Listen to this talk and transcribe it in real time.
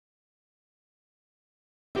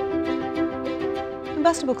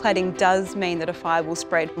Combustible cladding does mean that a fire will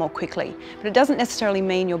spread more quickly, but it doesn't necessarily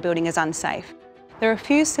mean your building is unsafe. There are a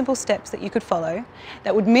few simple steps that you could follow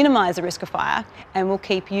that would minimise the risk of fire and will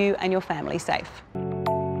keep you and your family safe.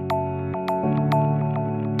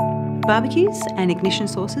 Barbecues and ignition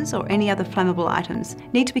sources or any other flammable items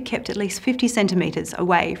need to be kept at least 50 centimetres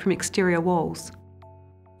away from exterior walls.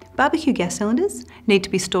 Barbecue gas cylinders need to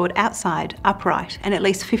be stored outside, upright, and at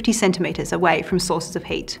least 50 centimetres away from sources of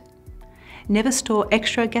heat. Never store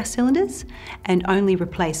extra gas cylinders and only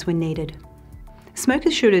replace when needed.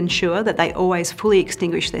 Smokers should ensure that they always fully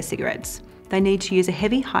extinguish their cigarettes. They need to use a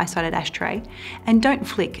heavy, high-sided ashtray and don't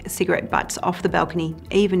flick cigarette butts off the balcony,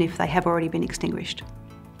 even if they have already been extinguished.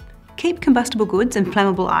 Keep combustible goods and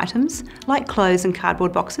flammable items, like clothes and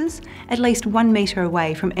cardboard boxes, at least 1 metre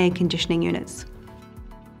away from air conditioning units.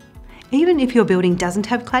 Even if your building doesn't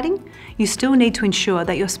have cladding, you still need to ensure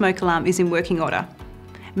that your smoke alarm is in working order.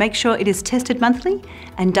 Make sure it is tested monthly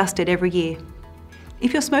and dusted every year.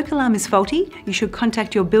 If your smoke alarm is faulty, you should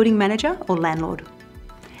contact your building manager or landlord.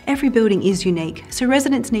 Every building is unique, so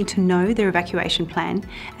residents need to know their evacuation plan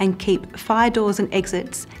and keep fire doors and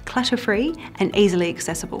exits clutter-free and easily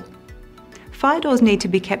accessible. Fire doors need to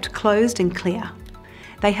be kept closed and clear.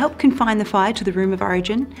 They help confine the fire to the room of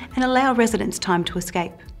origin and allow residents time to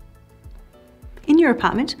escape. In your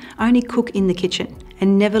apartment, only cook in the kitchen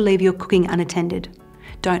and never leave your cooking unattended.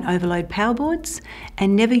 Don't overload power boards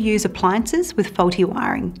and never use appliances with faulty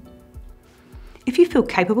wiring. If you feel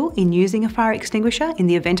capable in using a fire extinguisher in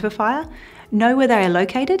the event of a fire, know where they are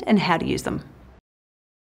located and how to use them.